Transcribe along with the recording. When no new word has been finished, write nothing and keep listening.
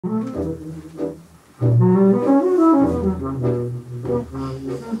All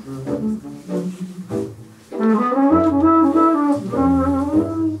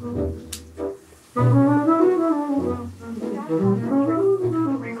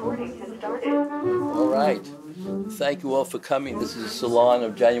right. Thank you all for coming. This is Salon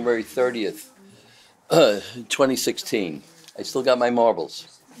of January 30th, 2016. I still got my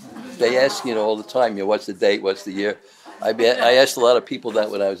marbles. They ask, all the time, what's the date, what's the year? I asked a lot of people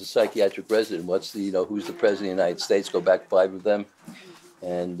that when I was a psychiatric resident, what's the, who's the president of the United States, go back 5 of them,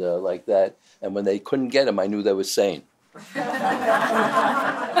 and like that. And when they couldn't get them, I knew they were sane. You know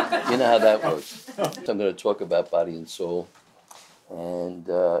how that works. I'm going to talk about body and soul. And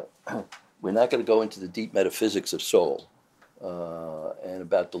we're not going to go into the deep metaphysics of soul and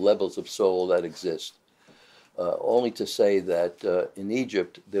about the levels of soul that exist. Only to say that in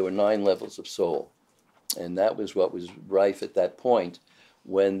Egypt there were 9 levels of soul. And that was what was rife at that point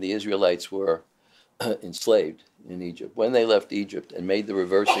when the Israelites were enslaved in Egypt. When they left Egypt and made the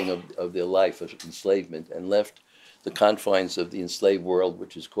reversing of their life of enslavement and left the confines of the enslaved world,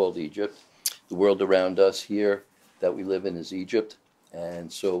 which is called Egypt, the world around us here that we live in is Egypt. And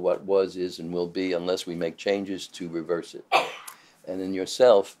so what was, is, and will be, unless we make changes to reverse it. And in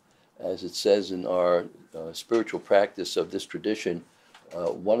yourself, as it says in our spiritual practice of this tradition,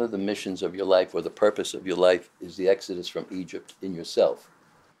 one of the missions of your life, or the purpose of your life, is the exodus from Egypt in yourself.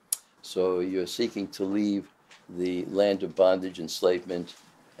 So you're seeking to leave the land of bondage, enslavement,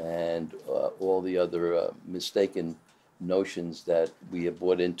 and all the other mistaken notions that we have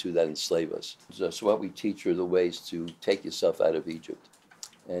bought into that enslave us. So what we teach are the ways to take yourself out of Egypt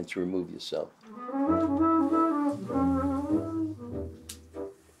and to remove yourself.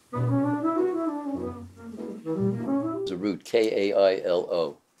 The root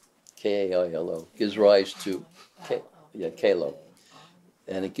Kailo, Kailo gives rise to Kalo,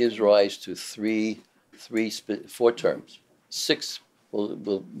 and it gives rise to four terms. 6.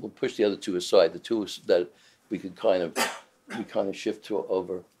 We'll push the other 2 aside. The 2 that we kind of shift to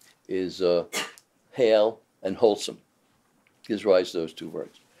over is hail and wholesome. Gives rise to those 2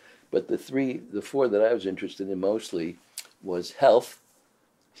 words. But the 4 that I was interested in mostly was health,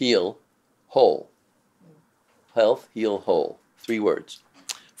 heal, whole. Health, heal, whole. 3 words.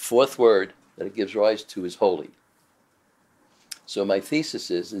 4th word that it gives rise to is holy. So my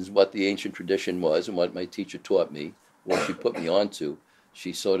thesis is what the ancient tradition was and what my teacher taught me, what she put me onto.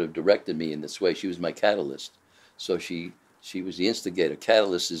 She sort of directed me in this way. She was my catalyst. So she was the instigator.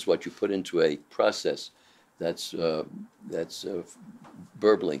 Catalyst is what you put into a process that's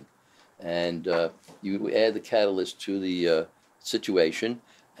burbling. And you add the catalyst to the situation,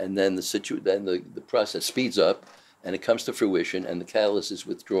 and then the process speeds up, and it comes to fruition, and the catalyst is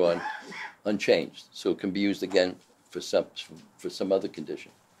withdrawn unchanged. So it can be used again for some other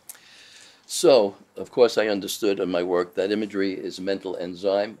condition. So, of course, I understood in my work that imagery is a mental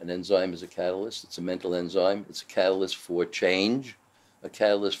enzyme. An enzyme is a catalyst. It's a mental enzyme. It's a catalyst for change, and a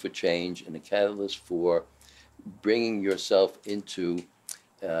catalyst for bringing yourself into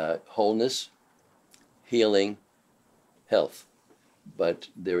wholeness, healing, health. But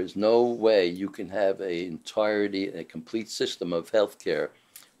there is no way you can have a complete system of healthcare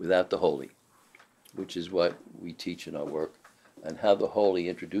without the holy, which is what we teach in our work, and how the holy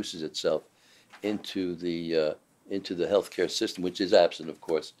introduces itself into the healthcare system, which is absent, of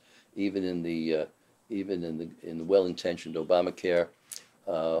course, even in the well-intentioned Obamacare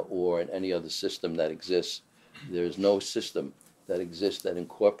or in any other system that exists. There is no system that exists that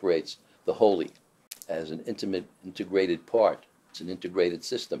incorporates the holy as an integrated part. It's an integrated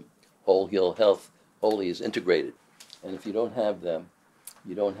system. Whole, heal, health, holy is integrated. And if you don't have them,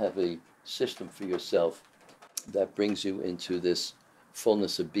 you don't have a system for yourself that brings you into this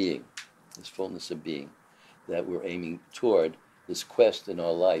fullness of being that we're aiming toward, this quest in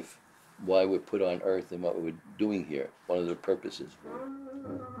our life, why we're put on earth and what we're doing here, one of the purposes.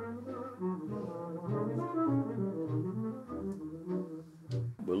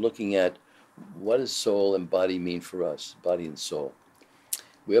 We're looking at what does soul and body mean for us, body and soul.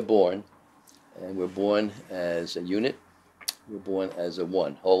 We're born, and we're born as a unit. We're born as a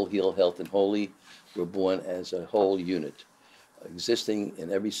one, whole, heal, health, and holy. We're born as a whole unit, existing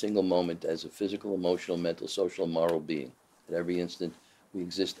in every single moment as a physical, emotional, mental, social, and moral being. At every instant, we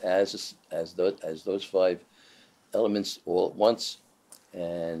exist as those 5 elements all at once,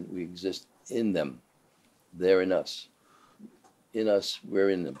 and we exist in them. They're in us. In us, we're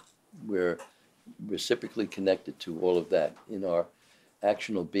in them. We're reciprocally connected to all of that in our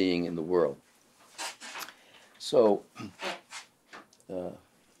actional being in the world. So,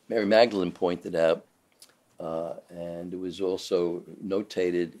 Mary Magdalene pointed out And it was also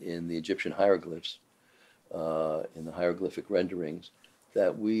notated in the Egyptian hieroglyphs, in the hieroglyphic renderings,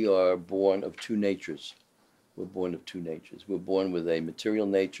 that we are born of two natures. We're born of two natures. We're born with a material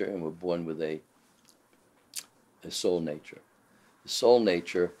nature, and we're born with a soul nature. The soul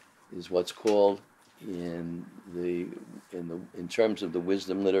nature is what's called in terms of the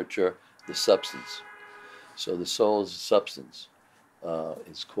wisdom literature, the substance. So the soul is a substance.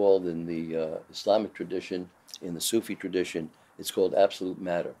 It's called in the Islamic tradition, in the Sufi tradition, it's called absolute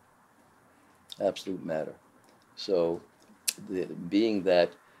matter. Absolute matter. So, being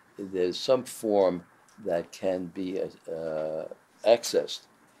that there's some form that can be accessed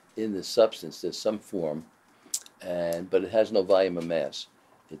in the substance, there's some form, but it has no volume of mass.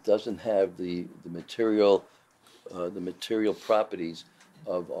 It doesn't have the material properties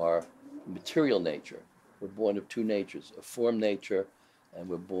of our material nature. We're born of two natures, a form nature, and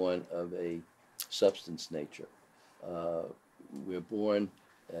we're born of a substance nature. We're born,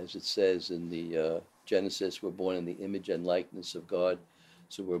 as it says in the Genesis, we're born in the image and likeness of God.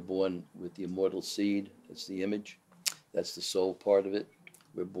 So we're born with the immortal seed. That's the image. That's the soul part of it.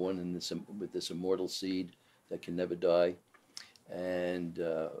 We're born with this immortal seed that can never die. And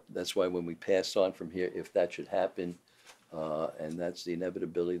that's why when we pass on from here, if that should happen, and that's the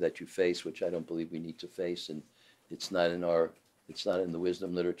inevitability that you face, which I don't believe we need to face, and it's not in the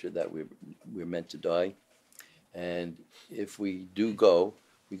wisdom literature that we're meant to die. And if we do go,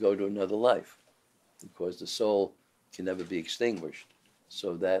 we go to another life, because the soul can never be extinguished.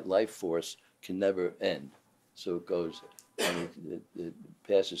 So that life force can never end. So it goes, and it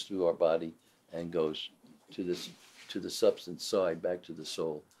passes through our body and goes to the substance side, back to the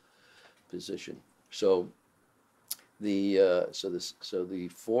soul position. So the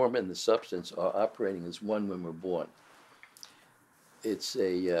form and the substance are operating as one when we're born. I'm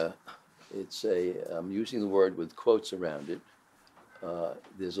using the word with quotes around it.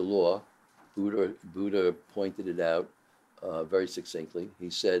 There's a law. Buddha pointed it out very succinctly. He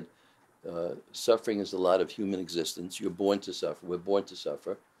said, suffering is the lot of human existence. You're born to suffer. We're born to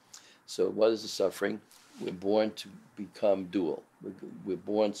suffer. So what is the suffering? We're born to become dual. We're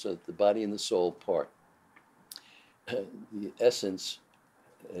born so that the body and the soul part. The essence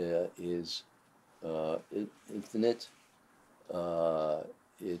is infinite.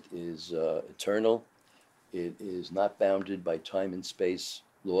 It is eternal. It is not bounded by time and space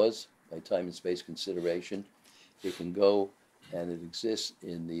laws, by time and space consideration. It can go, and it exists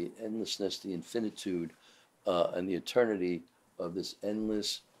in the endlessness, the infinitude, and the eternity of this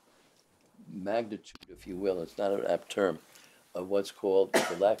endless magnitude, if you will. It's not an apt term, of what's called,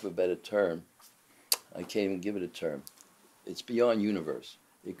 for lack of a better term, I can't even give it a term. It's beyond universe.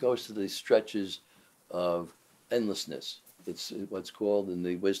 It goes to the stretches of endlessness. It's what's called in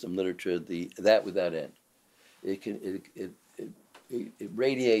the wisdom literature that without end. It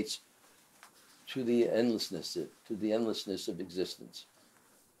radiates to the endlessness of existence,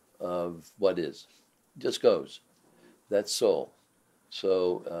 of what is. It just goes. That's soul.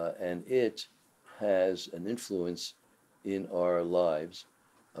 So and it has an influence in our lives.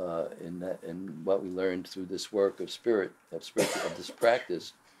 And what we learned through this work of this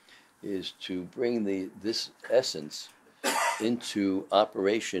practice, is to bring this essence into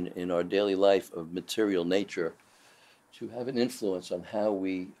operation in our daily life of material nature, to have an influence on how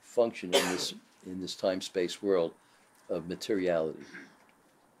we function in this time-space world of materiality.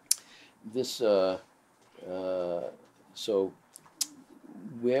 So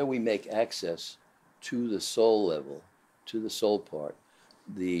where we make access to the soul level, to the soul part,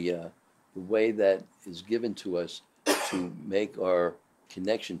 the way that is given to us to make our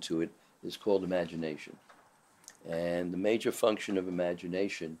connection to it is called imagination. And the major function of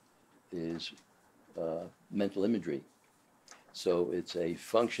imagination is mental imagery. So it's a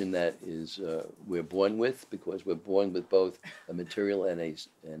function that we're born with, because we're born with both a material and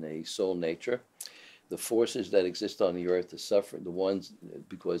a soul nature. The forces that exist on the earth, the ones,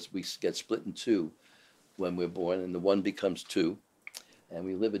 because we get split in two when we're born, and the one becomes two, and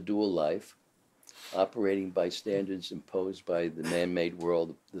we live a dual life, operating by standards imposed by the man-made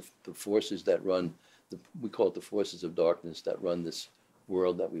world, the forces that run, we call it the forces of darkness that run this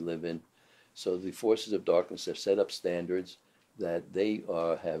world that we live in. So the forces of darkness have set up standards that they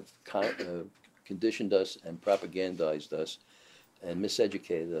have conditioned us and propagandized us and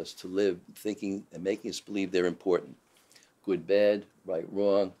miseducated us to live thinking and making us believe they're important. Good, bad, right,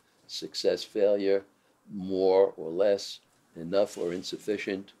 wrong, success, failure, more or less, enough or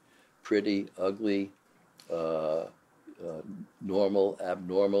insufficient, pretty, ugly, normal,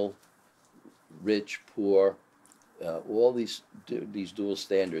 abnormal, rich, poor. All these dual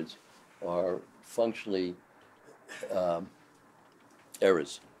standards are functionally um,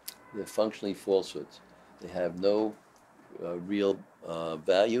 errors. They're functionally falsehoods. They have no real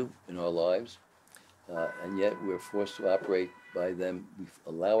value in our lives, and yet we're forced to operate by them. We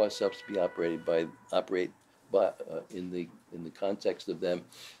allow ourselves to be operate in the context of them.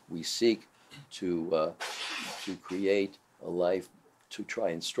 We seek to create a life to try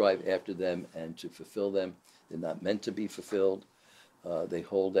and strive after them and to fulfill them. They're not meant to be fulfilled. They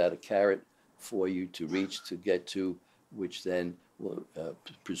hold out a carrot for you to reach, to get to, which then will,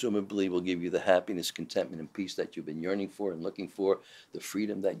 presumably will give you the happiness, contentment, and peace that you've been yearning for and looking for, the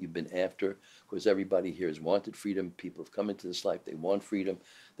freedom that you've been after, because everybody here has wanted freedom. People have come into this life, they want freedom.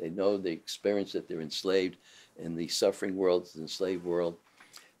 They know, they experience that they're enslaved in the suffering world, the enslaved world.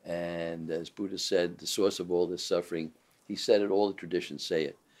 And as Buddha said, the source of all this suffering, he said it, all the traditions say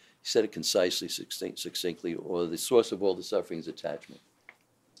it. He said it concisely, succinctly, or the source of all the suffering is attachment.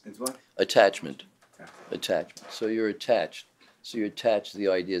 It's what? Attachment. Attachment. So you're attached. So you're attached to the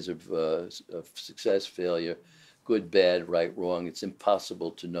ideas of success, failure, good, bad, right, wrong. It's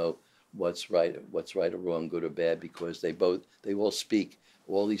impossible to know what's right or wrong, good or bad, because they all speak,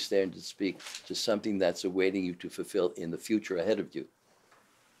 all these standards speak to something that's awaiting you to fulfill in the future ahead of you.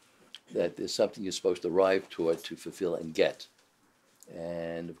 That there's something you're supposed to arrive toward, to fulfill and get.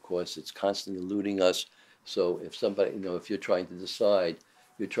 And of course, it's constantly eluding us. So if somebody, if you're trying to decide,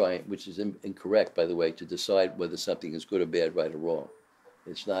 which is incorrect, by the way, to decide whether something is good or bad, right or wrong.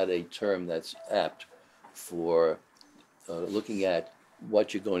 It's not a term that's apt for looking at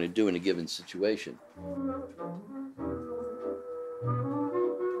what you're going to do in a given situation.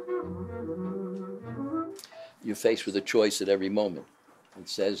 You're faced with a choice at every moment. It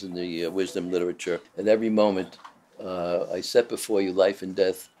says in the wisdom literature, at every moment, I set before you life and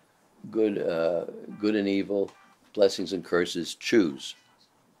death, good and evil, blessings and curses. Choose.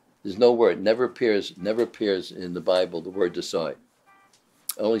 There's no word. Never appears in the Bible the word decide.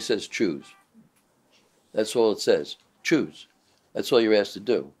 It only says choose. That's all it says. Choose. That's all you're asked to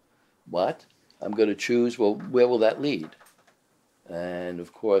do. What? I'm going to choose. Well, where will that lead? And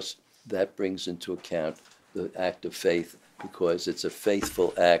of course, that brings into account the act of faith, because it's a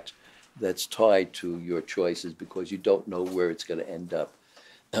faithful act that's tied to your choices, because you don't know where it's going to end up.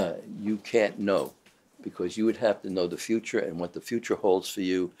 You can't know, because you would have to know the future and what the future holds for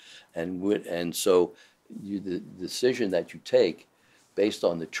you, and so the decision that you take based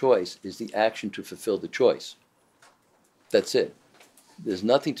on the choice is the action to fulfill the choice. That's it. There's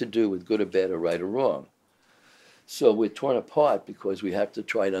nothing to do with good or bad or right or wrong. So we're torn apart because we have to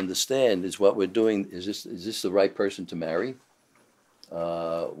try to understand, is what we're doing, is this the right person to marry?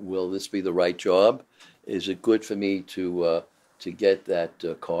 Will this be the right job? Is it good for me to get that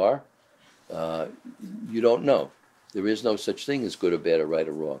car? You don't know. There is no such thing as good or bad or right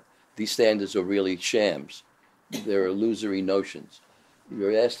or wrong. These standards are really shams. They're illusory notions.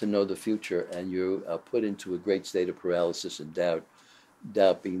 You're asked to know the future, and you are put into a great state of paralysis and doubt.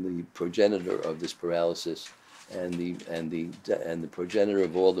 Doubt being the progenitor of this paralysis, and the progenitor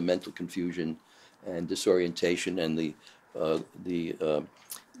of all the mental confusion and disorientation and the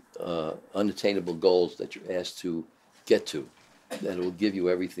unattainable goals that you're asked to get to. That will give you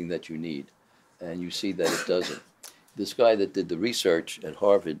everything that you need, and you see that it doesn't. This guy that did the research at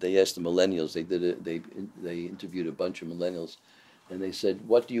Harvard, they asked the millennials. They interviewed a bunch of millennials, and they said,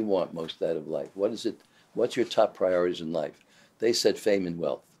 "What do you want most out of life? What is it? What's your top priorities in life?" They said fame and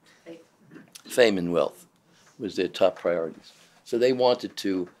wealth. Fame and wealth was their top priorities. So they wanted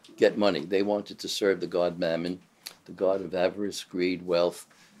to get money. They wanted to serve the god Mammon, the god of avarice, greed, wealth,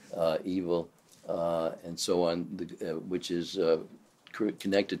 evil, and so on, which is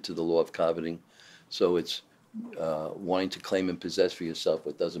connected to the law of coveting. So it's wanting to claim and possess for yourself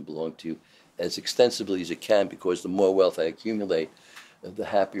what doesn't belong to you as extensively as you can, because the more wealth I accumulate, the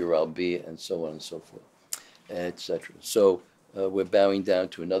happier I'll be, and so on and so forth, etc. So we're bowing down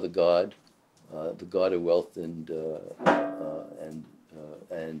to another god, the god of wealth and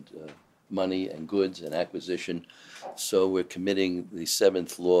money and goods and acquisition. So we're committing the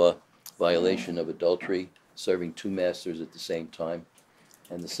seventh law violation of adultery, serving two masters at the same time,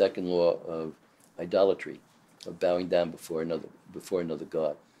 and the second law of idolatry, of bowing down before another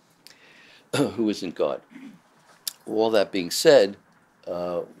god who isn't God. All that being said,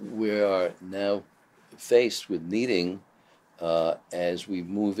 we are now faced with needing, as we're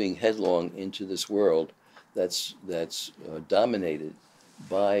moving headlong into this world that's dominated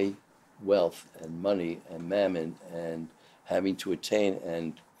by wealth and money and mammon, and having to attain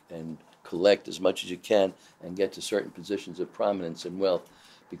and collect as much as you can and get to certain positions of prominence and wealth,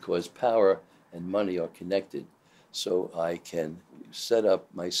 because power and money are connected. So I can set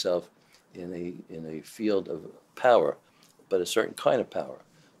up myself in a field power, but a certain kind of power,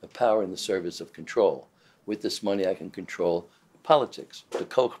 a power in the service of control. With this money, I can control politics, the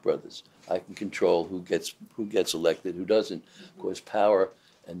Koch brothers. I can control who gets elected, who doesn't. Of course, power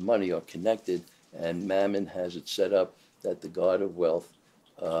and money are connected, and Mammon has it set up that the God of wealth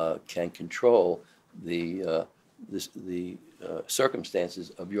can control the circumstances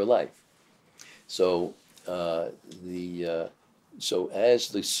of your life. So so as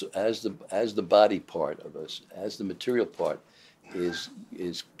the body part of us, as the material part is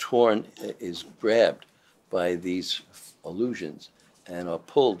grabbed by these illusions and are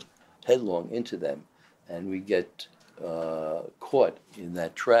pulled headlong into them, and we get caught in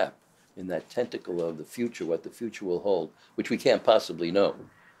that trap, in that tentacle of the future, what the future will hold, which we can't possibly know.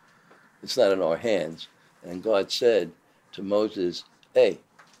 It's not in our hands. And God said to Moses, hey,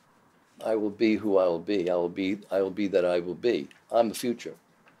 I will be who I will be. I will be that I will be. I'm the future.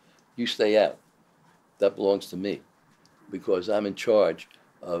 You stay out. That belongs to me, because I'm in charge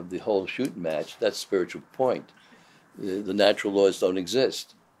of the whole shooting match. That's spiritual point. The natural laws don't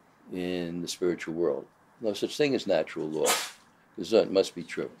exist in the spiritual world. No such thing as natural law, because that must be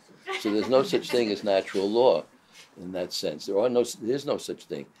true. So there's no such thing as natural law in that sense. There's no such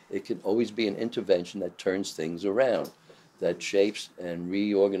thing. It can always be an intervention that turns things around, that shapes and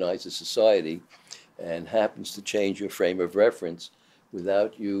reorganizes society and happens to change your frame of reference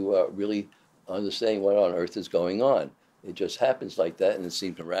without you really understanding what on earth is going on. It just happens like that, and it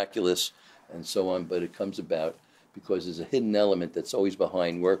seems miraculous and so on, but it comes about because there's a hidden element that's always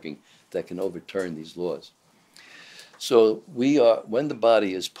behind working that can overturn these laws. So when the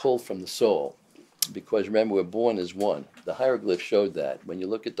body is pulled from the soul, because remember, we're born as one. The hieroglyph showed that. When you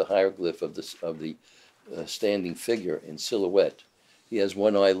look at the hieroglyph of the standing figure in silhouette, he has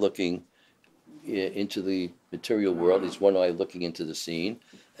one eye looking into the material world. He's one eye looking into the scene,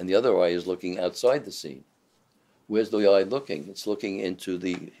 and the other eye is looking outside the scene. Where's the eye looking? It's looking into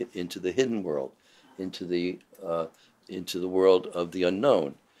the hidden world, into the world of the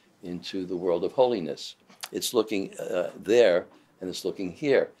unknown, into the world of holiness. It's looking there, and it's looking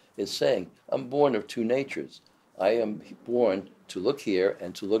here. It's saying, I'm born of two natures. I am born to look here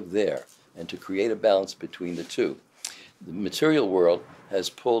and to look there, and to create a balance between the two. The material world has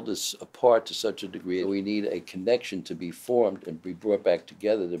pulled us apart to such a degree that we need a connection to be formed and be brought back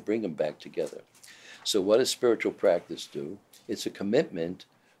together, to bring them back together. So what does spiritual practice do? It's a commitment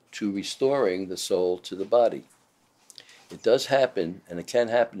to restoring the soul to the body. It does happen, and it can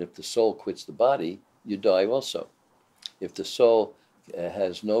happen if the soul quits the body, you die also. If the soul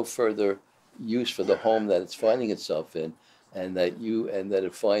has no further use for the home that it's finding itself in, and that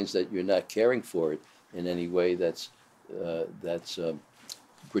it finds that you're not caring for it in any way that's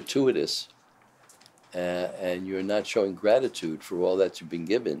gratuitous, and you're not showing gratitude for all that you've been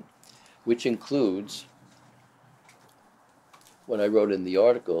given, which includes, when I wrote in the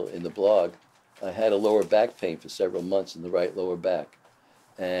article in the blog, I had a lower back pain for several months in the right lower back,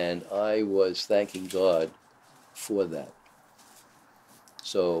 and I was thanking God for that.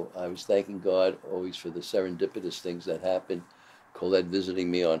 So I was thanking God always for the serendipitous things that happened. Colette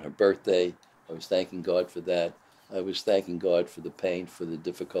visiting me on her birthday, I was thanking God for that. I was thanking God for the pain, for the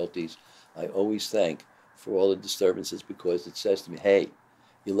difficulties. I always thank for all the disturbances, because it says to me, hey,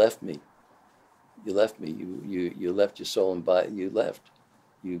 you left me. You left me. You left your soul and body. You left.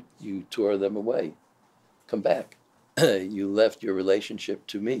 You tore them away. Come back. You left your relationship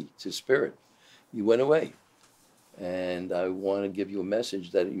to me, to spirit. You went away. And I want to give you a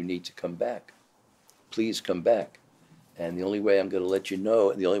message that you need to come back. Please come back. And the only way I'm going to let you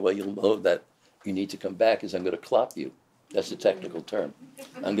know, and the only way you'll know that you need to come back, is I'm going to clop you. That's the technical term.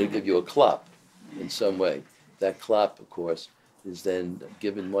 I'm going to give you a clop in some way. That clop, of course, is then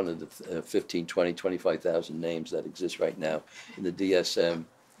given one of the 15, 20, 25,000 names that exist right now in the DSM,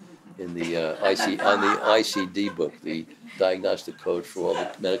 in the on the ICD book, the diagnostic code for all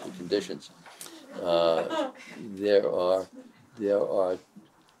the medical conditions. There are,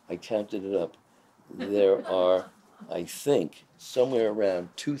 I counted it up, there are, I think, somewhere around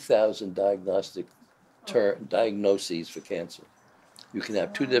 2,000 diagnoses for cancer. You can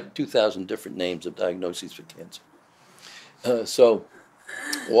have 2,000 different names of diagnoses for cancer. So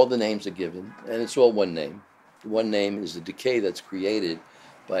all the names are given, and it's all one name. One name is the decay that's created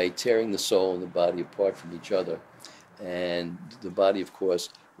by tearing the soul and the body apart from each other. And the body, of course,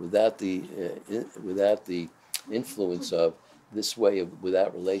 without the influence of this way of,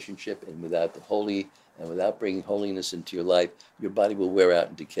 without relationship and without the holy, and without bringing holiness into your life, your body will wear out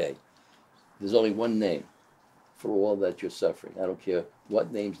and decay. There's only one name for all that you're suffering. I don't care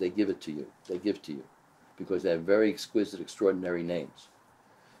what names they give to you, because they have very exquisite, extraordinary names.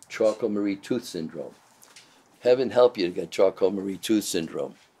 Charcot-Marie Tooth Syndrome, Heaven help you to get Charcot-Marie-Tooth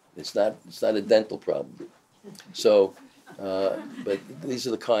syndrome. It's not a dental problem. So, but these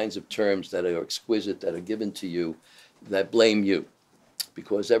are the kinds of terms that are exquisite, that are given to you, that blame you,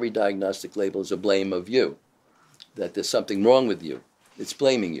 because every diagnostic label is a blame of you, that there's something wrong with you. It's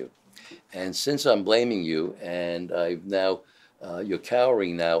blaming you. And since I'm blaming you, and I've now, you're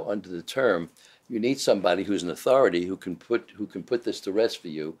cowering now under the term, you need somebody who's an authority who can put this to rest for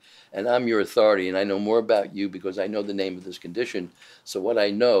you. And I'm your authority, and I know more about you because I know the name of this condition. So what I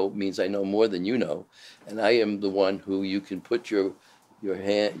know means I know more than you know, and I am the one who you can put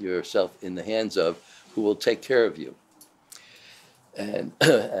yourself in the hands of, who will take care of you. And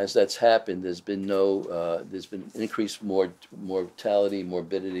as that's happened, there's been increased mortality,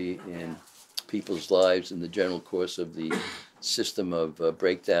 morbidity in people's lives in the general course of the system of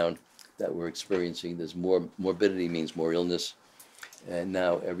breakdown that we're experiencing. There's more morbidity, means more illness. And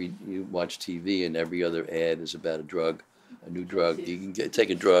now you watch TV and every other ad is about a drug, a new drug. You can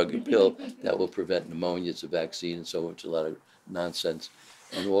take a drug, a pill that will prevent pneumonia. It's a vaccine, and so it's a lot of nonsense,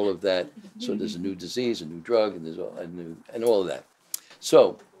 and all of that. So there's a new disease, a new drug, and there's and all of that.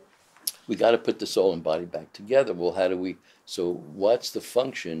 So we got to put the soul and body back together. Well, how do we? So what's the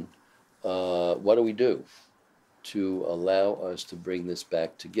function? What do we do to allow us to bring this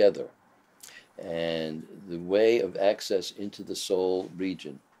back together? And the way of access into the soul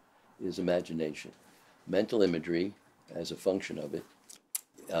region is imagination. Mental imagery, as a function of it,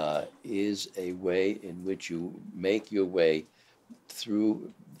 is a way in which you make your way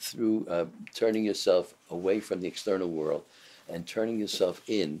through turning yourself away from the external world and turning yourself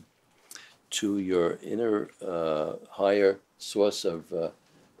in to your inner higher source of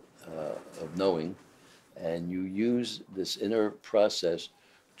knowing, and you use this inner process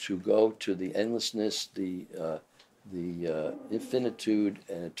to go to the endlessness, the infinitude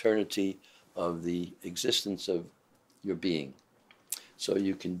and eternity of the existence of your being. So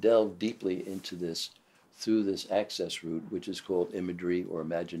you can delve deeply into this through this access route, which is called imagery or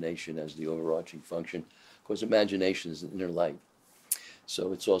imagination as the overarching function, because imagination is an inner light.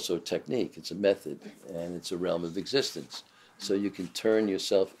 So it's also a technique, it's a method, and it's a realm of existence. So you can turn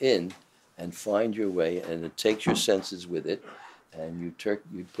yourself in and find your way, and it takes your senses with it, and you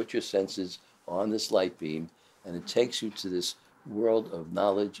put your senses on this light beam, and it takes you to this world of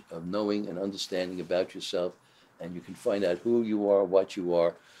knowledge, of knowing and understanding about yourself, and you can find out who you are, what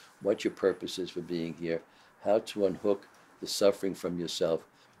your purpose is for being here, how to unhook the suffering from yourself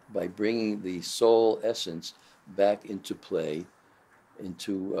by bringing the soul essence back into play,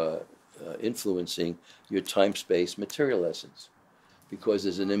 into influencing your time-space material essence, because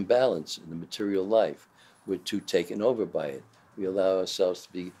there's an imbalance in the material life. We're too taken over by it. We allow ourselves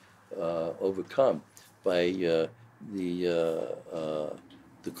to be overcome by the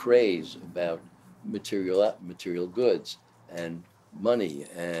craze about material goods and money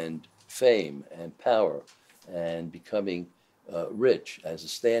and fame and power, and becoming rich as a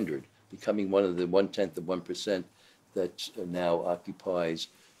standard, becoming one of the 1/10 of 1% that now occupies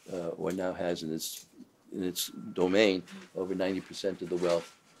or now has in its domain over 90% of the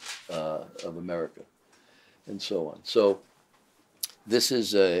wealth of America, and so on. So this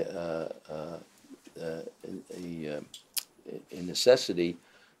is a necessity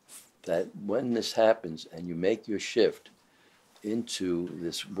that when this happens and you make your shift into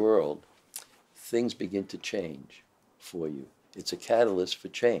this world, things begin to change for you. It's a catalyst for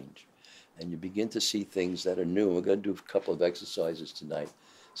change. And you begin to see things that are new. We're going to do a couple of exercises tonight.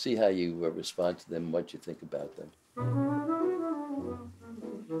 See how you respond to them, what you think about them.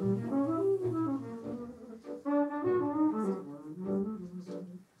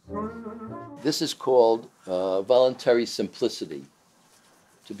 This is called voluntary simplicity.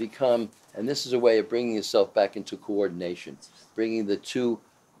 To become, and this is a way of bringing yourself back into coordination, bringing the two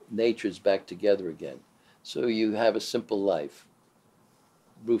natures back together again. So you have a simple life,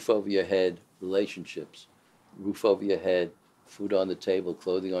 roof over your head, relationships, roof over your head, food on the table,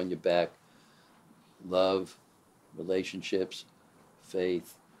 clothing on your back, love, relationships,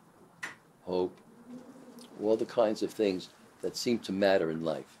 faith, hope, all the kinds of things that seem to matter in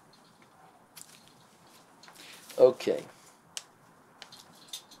life. Okay.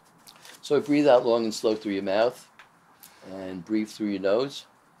 So breathe out long and slow through your mouth, and breathe through your nose.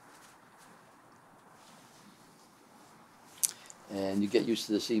 And you get used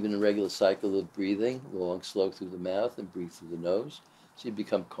to this even irregular cycle of breathing, long, slow through the mouth and breathe through the nose. So you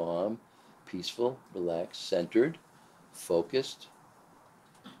become calm, peaceful, relaxed, centered, focused.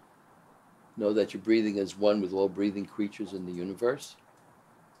 Know that you're breathing as one with all breathing creatures in the universe.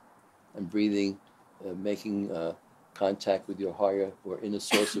 And breathing, making contact with your higher or inner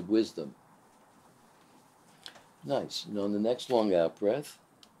source of wisdom. Nice. And on the next long out breath,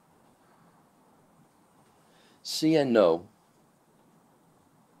 see and know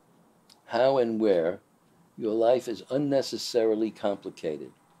how and where your life is unnecessarily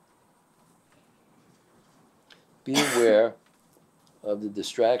complicated. Be aware of the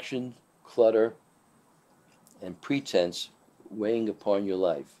distraction, clutter, and pretense weighing upon your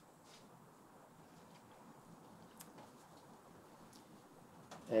life.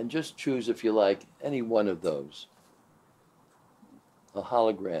 And just choose, if you like, any one of those. A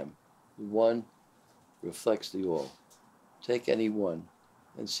hologram. The one reflects the all. Take any one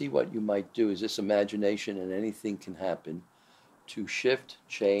and see what you might do. Is this imagination, and anything can happen, to shift,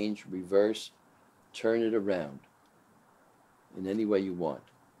 change, reverse, turn it around in any way you want.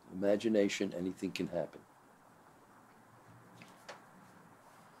 Imagination, anything can happen.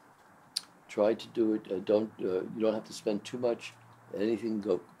 Try to do it. You don't have to spend too much. Anything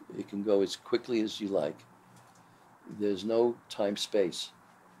go. It can go as quickly as you like. There's no time-space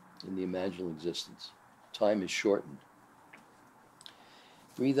in the imaginal existence. Time is shortened.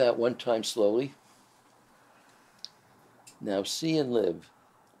 Breathe out one time slowly. Now see and live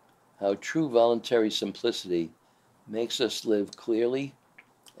how true voluntary simplicity makes us live clearly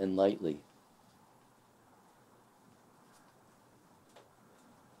and lightly.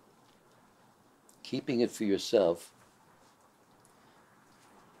 Keeping it for yourself,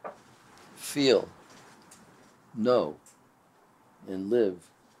 feel, know, and live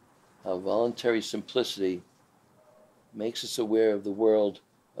how voluntary simplicity makes us aware of the world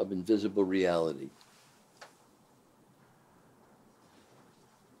of invisible reality.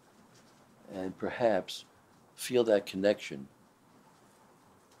 And perhaps feel that connection.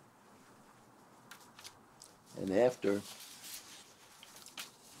 And after,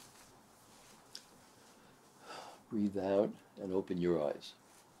 breathe out and open your eyes.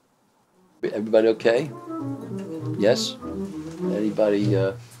 Everybody okay? Yes? Anybody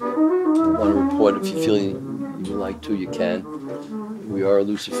want to report? If you feel you would like to, you can. We are a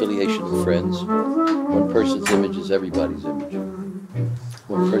loose affiliation of friends. One person's image is everybody's image.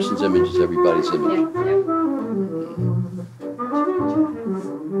 One person's image is everybody's image.